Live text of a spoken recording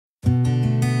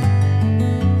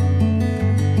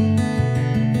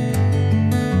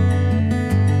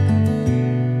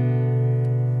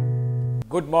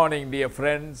Good morning, dear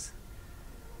friends,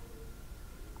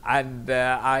 and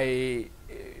I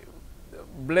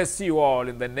bless you all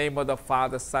in the name of the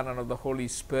Father, Son, and of the Holy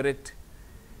Spirit,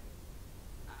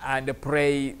 and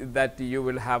pray that you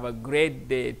will have a great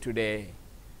day today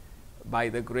by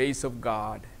the grace of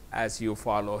God as you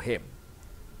follow Him.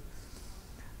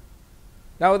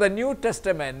 Now, the New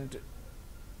Testament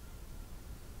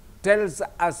tells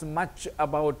us much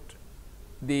about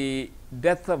the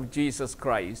death of Jesus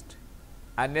Christ,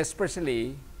 and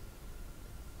especially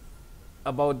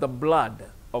about the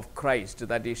blood of Christ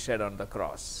that is shed on the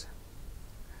cross.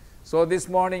 So this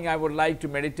morning I would like to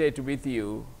meditate with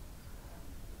you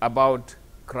about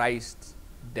Christ's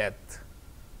death,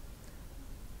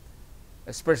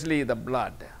 especially the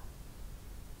blood.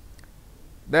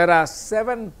 There are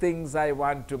 7 things I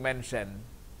want to mention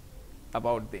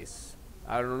about this.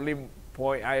 I'll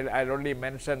only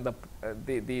mention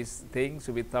these things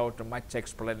without much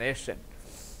explanation.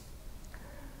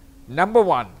 Number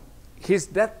 1, His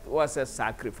death was a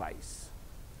sacrifice.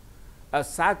 A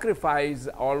sacrifice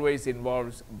always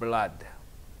involves blood.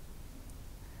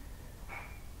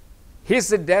 His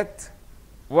death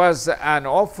was an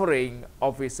offering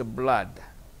of His blood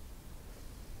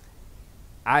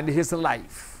and His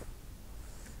life.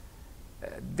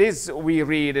 This we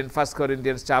read in 1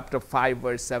 Corinthians chapter 5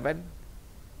 verse 7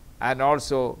 and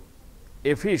also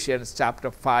Ephesians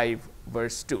chapter 5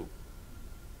 verse 2.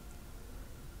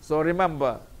 So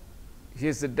remember,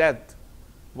 His death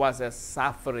was a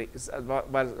suffering,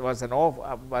 was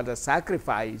a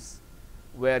sacrifice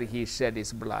where He shed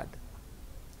His blood.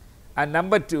 And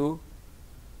number 2,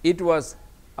 it was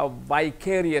a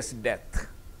vicarious death.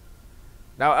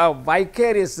 Now, a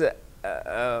vicarious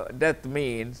death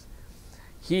means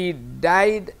He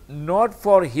died not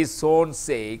for His own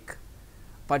sake,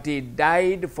 but He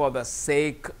died for the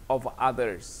sake of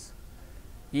others.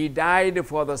 He died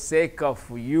for the sake of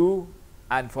you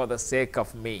and for the sake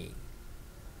of me.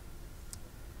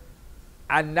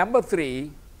 And number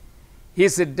 3,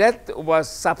 His death was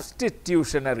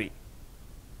substitutionary.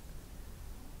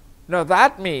 Now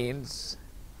that means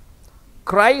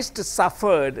Christ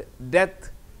suffered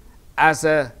death as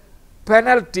a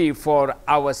penalty for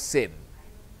our sin,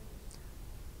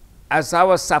 as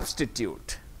our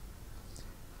substitute.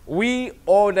 We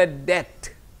owed a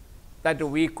debt that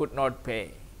we could not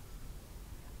pay,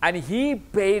 and He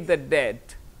paid the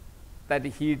debt that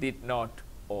He did not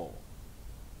owe.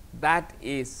 That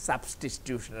is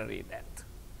substitutionary death.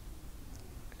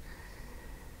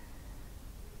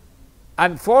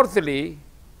 And fourthly,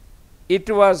 it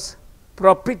was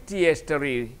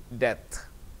propitiatory death.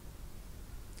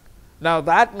 Now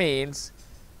that means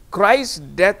Christ's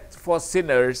death for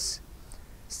sinners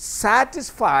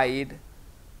satisfied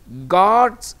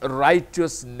God's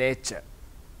righteous nature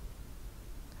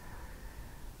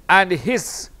and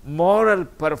His moral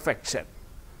perfection,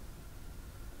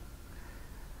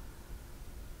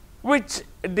 which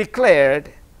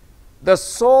declared the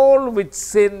soul which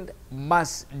sinned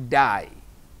must die,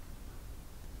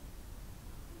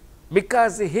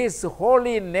 because His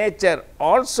holy nature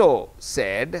also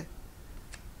said,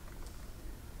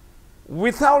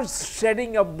 without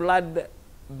shedding of blood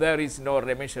there is no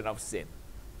remission of sin.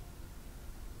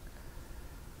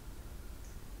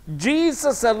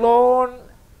 Jesus alone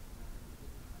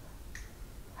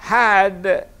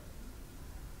had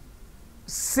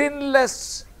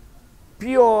sinless,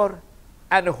 pure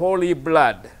and holy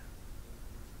blood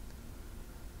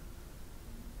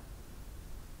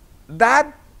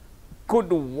that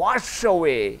could wash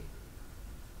away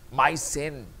my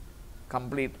sin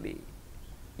completely,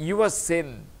 your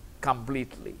sin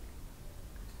completely.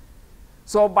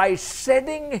 So by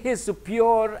shedding His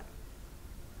pure,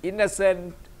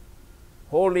 innocent,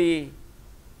 holy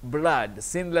blood,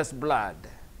 sinless blood,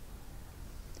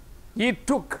 He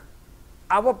took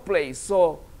our place.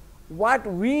 So what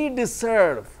we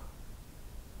deserve,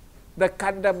 the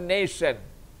condemnation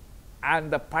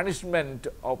and the punishment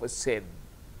of sin,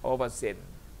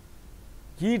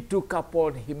 He took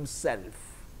upon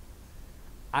Himself,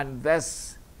 and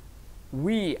thus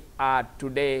we are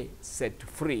today set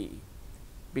free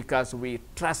because we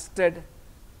trusted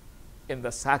in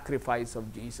the sacrifice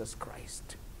of Jesus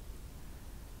Christ.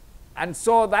 And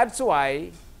so that's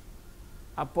why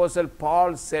Apostle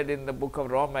Paul said in the book of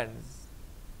Romans,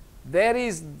 there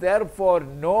is therefore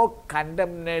no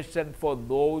condemnation for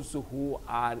those who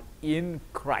are in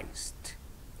Christ.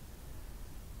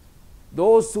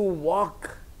 Those who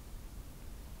walk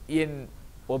in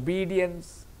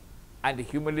obedience and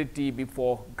humility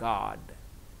before God,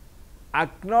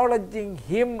 acknowledging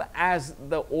Him as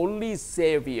the only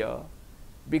Savior,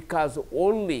 because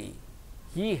only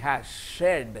he has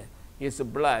shed his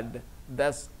blood,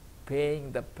 thus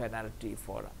paying the penalty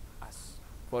for us,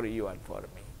 for you and for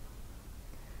me.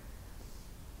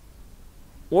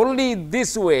 Only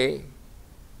this way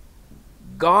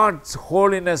God's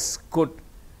holiness could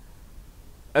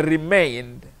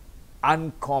remain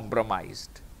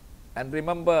uncompromised. And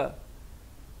remember,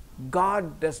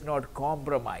 God does not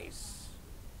compromise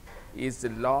His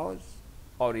laws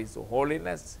or His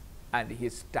holiness and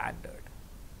His standard.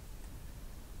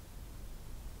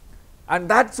 And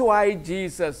that's why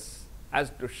Jesus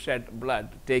has to shed blood,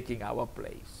 taking our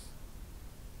place.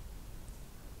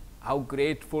 How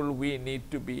grateful we need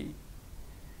to be.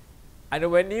 And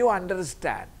when you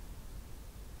understand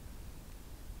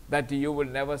that, you will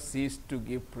never cease to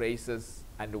give praises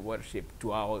and worship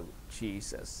to our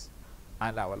Jesus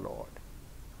and our Lord.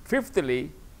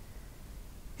 Fifthly,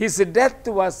 His death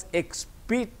was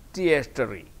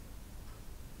expiatory.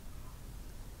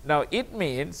 Now it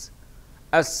means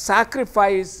a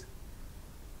sacrifice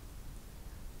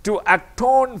to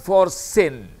atone for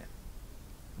sin.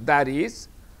 That is,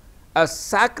 a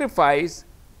sacrifice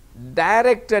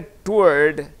directed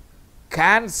toward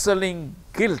cancelling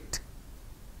guilt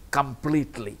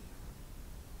completely.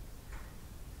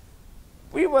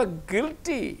 We were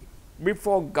guilty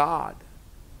before God,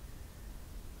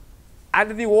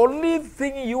 and the only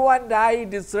thing you and I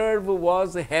deserved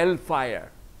was hellfire.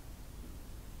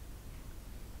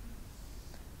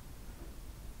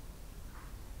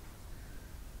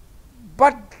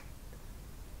 But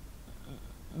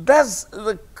thus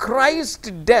the Christ's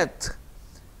death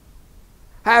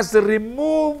has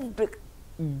removed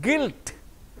guilt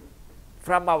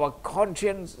from our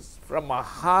conscience, from our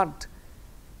heart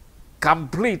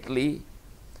completely,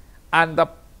 and the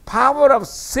power of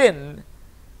sin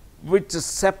which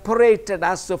separated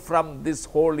us from this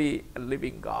holy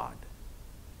living God.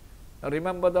 Now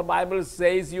remember, the Bible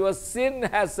says your sin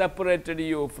has separated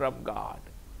you from God.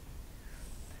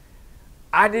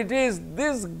 And it is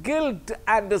this guilt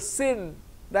and sin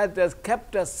that has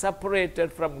kept us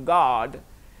separated from God.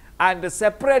 And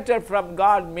separated from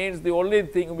God means the only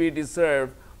thing we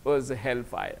deserve was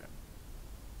hellfire.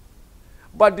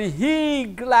 But He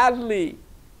gladly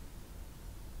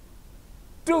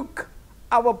took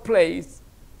our place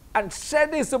and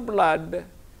shed His blood,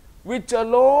 which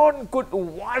alone could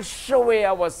wash away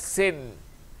our sin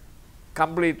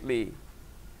completely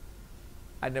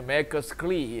and make us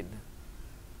clean.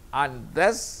 And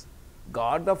thus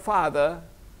God the Father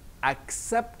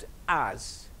accepts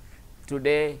us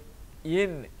today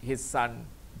in His Son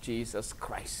Jesus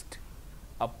Christ.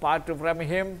 Apart from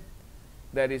Him,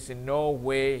 there is no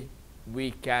way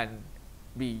we can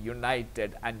be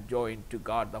united and joined to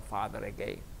God the Father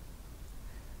again.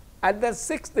 And then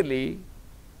sixthly,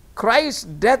 Christ's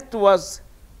death was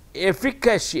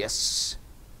efficacious,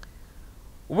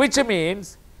 which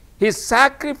means His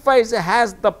sacrifice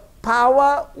has the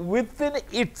power within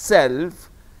itself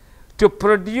to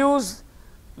produce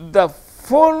the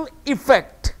full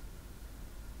effect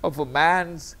of a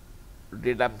man's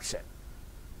redemption.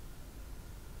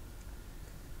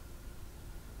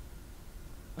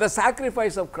 The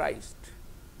sacrifice of Christ,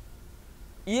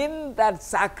 in that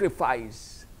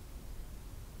sacrifice,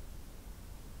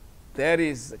 there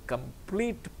is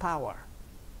complete power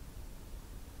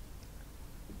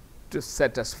to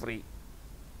set us free.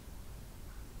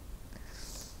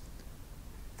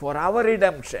 For our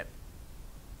redemption.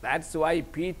 That's why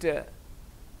Peter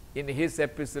in his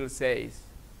epistle says,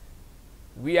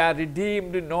 we are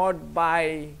redeemed not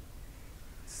by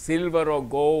silver or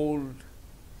gold,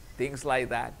 things like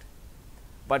that,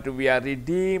 but we are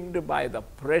redeemed by the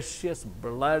precious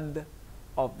blood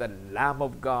of the Lamb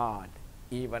of God,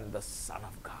 even the Son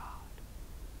of God.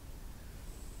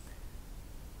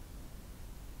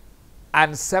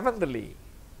 And seventhly,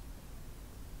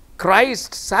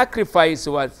 Christ's sacrifice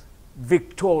was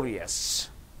victorious.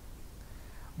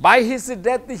 By His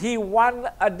death, He won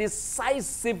a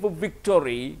decisive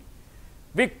victory,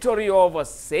 victory over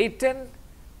Satan,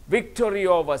 victory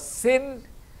over sin,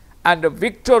 and a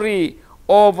victory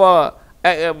over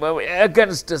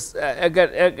against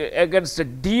a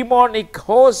demonic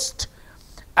host,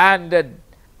 and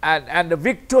a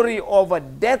victory over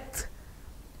death,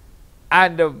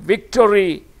 and a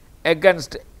victory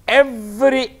against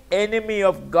every enemy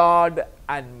of God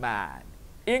and man,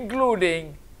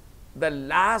 including the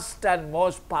last and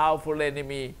most powerful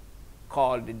enemy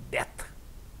called death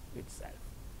itself.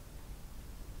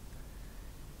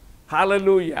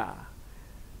 Hallelujah.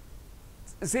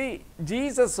 See,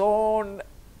 Jesus' own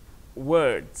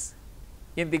words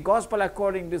in the Gospel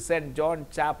according to St. John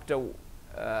chapter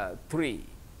 3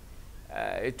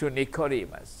 to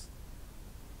Nicodemus.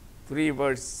 3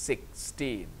 verse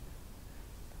 16.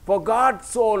 For God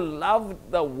so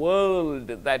loved the world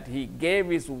that he gave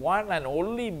his one and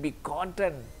only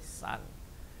begotten Son,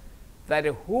 that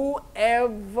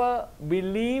whoever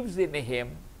believes in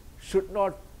him should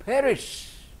not perish,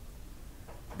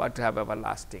 but have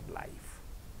everlasting life.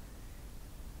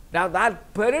 Now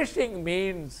that perishing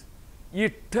means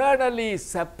eternally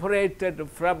separated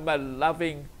from a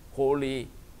loving, holy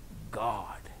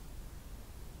God.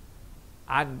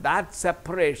 And that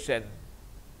separation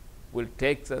will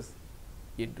take us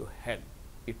into hell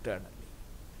eternally.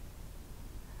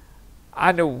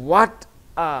 And what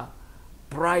a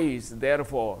price,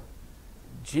 therefore,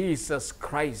 Jesus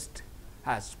Christ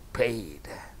has paid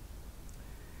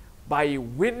by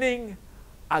winning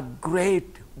a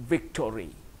great victory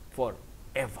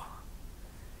forever.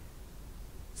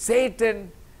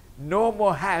 Satan no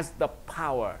more has the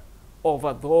power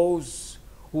over those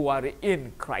who are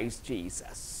in Christ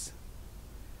Jesus.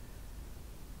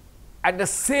 And the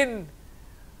sin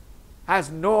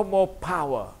has no more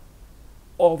power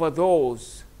over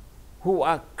those who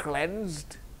are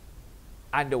cleansed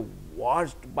and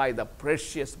washed by the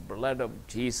precious blood of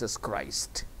Jesus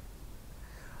Christ.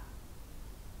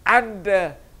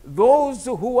 And those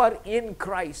who are in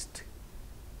Christ,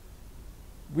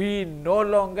 we no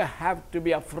longer have to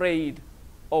be afraid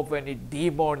of any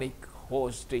demonic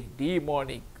host,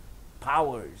 demonic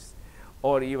powers,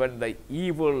 or even the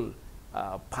evil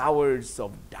powers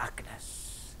of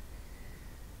darkness.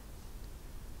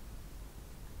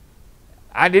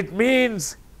 And it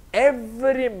means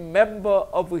every member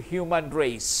of a human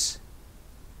race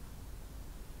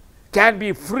can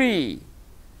be free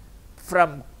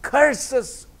from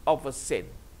curses of a sin.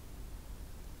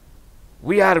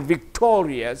 We are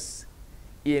victorious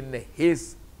in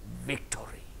his victory.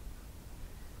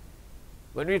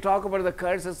 When we talk about the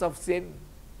curses of sin,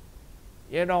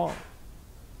 you know,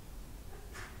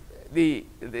 the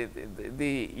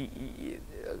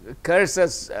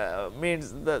curses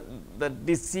means the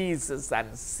diseases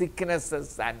and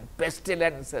sicknesses and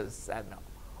pestilences and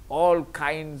all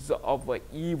kinds of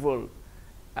evil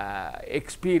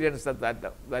experience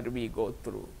that we go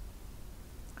through.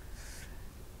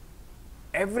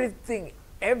 Every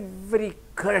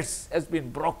curse has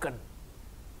been broken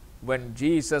when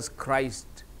Jesus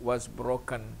Christ was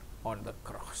broken on the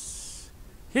cross.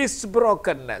 His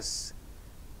brokenness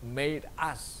made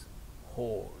us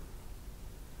whole.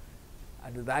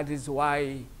 And that is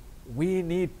why we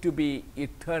need to be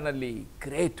eternally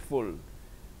grateful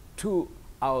to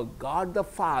our God the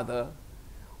Father,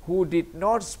 who did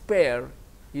not spare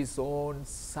his own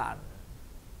Son,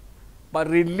 but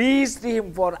released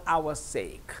him for our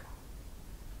sake.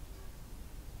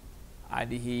 And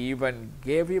he even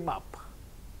gave him up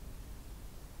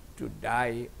to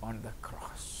die on the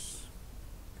cross.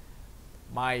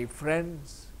 My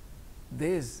friends,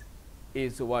 this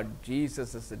is what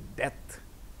Jesus' death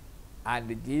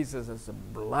and Jesus'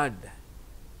 blood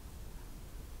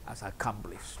has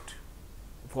accomplished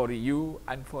for you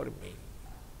and for me.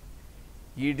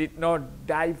 He did not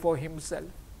die for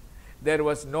himself. There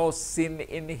was no sin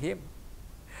in him.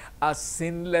 A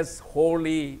sinless,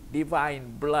 holy,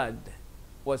 divine blood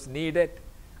was needed,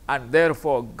 and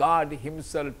therefore God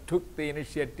himself took the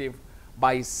initiative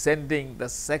by sending the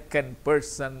second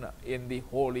person in the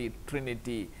Holy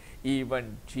Trinity,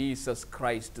 even Jesus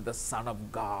Christ, the Son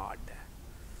of God.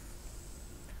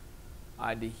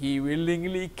 And he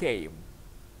willingly came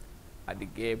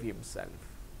and gave himself.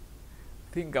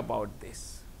 Think about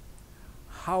this.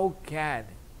 How can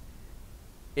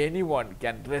anyone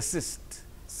can resist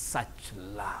such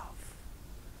love?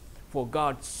 For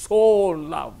God so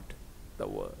loved the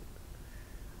world.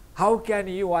 How can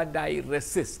you and I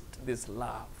resist this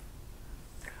love?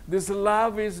 This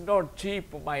love is not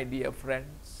cheap, my dear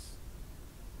friends.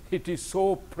 It is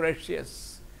so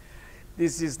precious.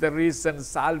 This is the reason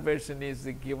salvation is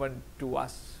given to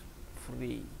us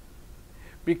free.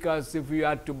 Because if we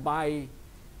are to buy,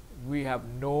 we have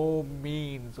no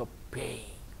means of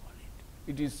paying for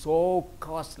it. It is so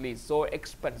costly, so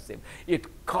expensive.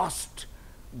 It cost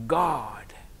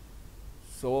God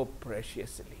so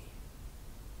preciously.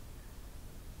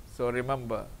 So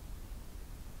remember,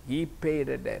 he paid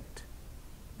a debt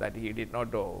that he did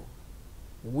not owe.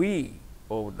 We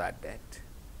owe that debt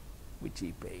which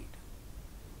he paid.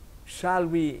 Shall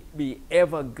we be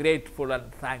ever grateful and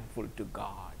thankful to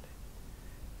God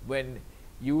when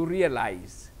you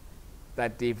realize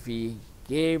that if he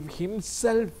gave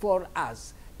himself for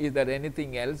us, is there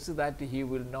anything else that he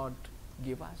will not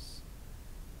give us?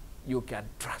 You can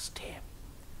trust him.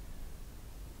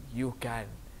 You can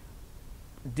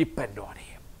depend on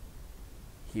him.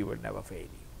 He will never fail you.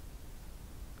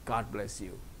 God bless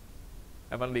you.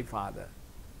 Heavenly Father,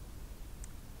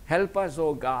 help us,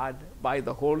 O God, by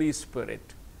the Holy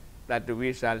Spirit, that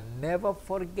we shall never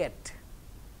forget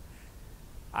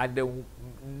and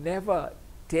never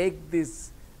take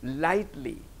this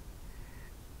lightly,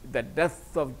 the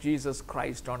death of Jesus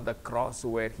Christ on the cross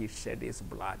where he shed his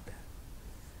blood.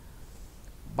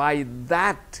 By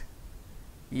that,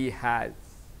 he has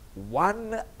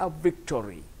won a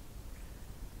victory,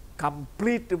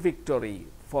 complete victory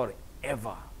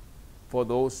forever for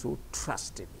those who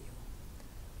trust in you.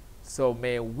 So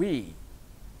may we,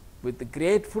 with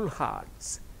grateful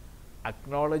hearts,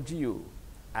 acknowledge you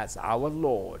as our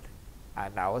Lord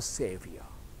and our Savior.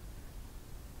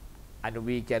 And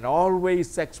we can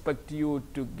always expect you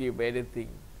to give anything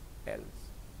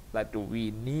else that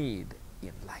we need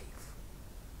in life.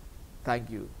 Thank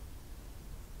you.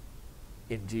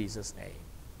 In Jesus' name.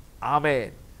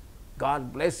 Amen.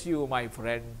 God bless you, my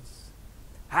friends.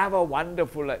 Have a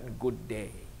wonderful and good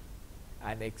day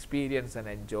and experience and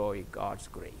enjoy God's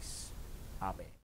grace. Amen.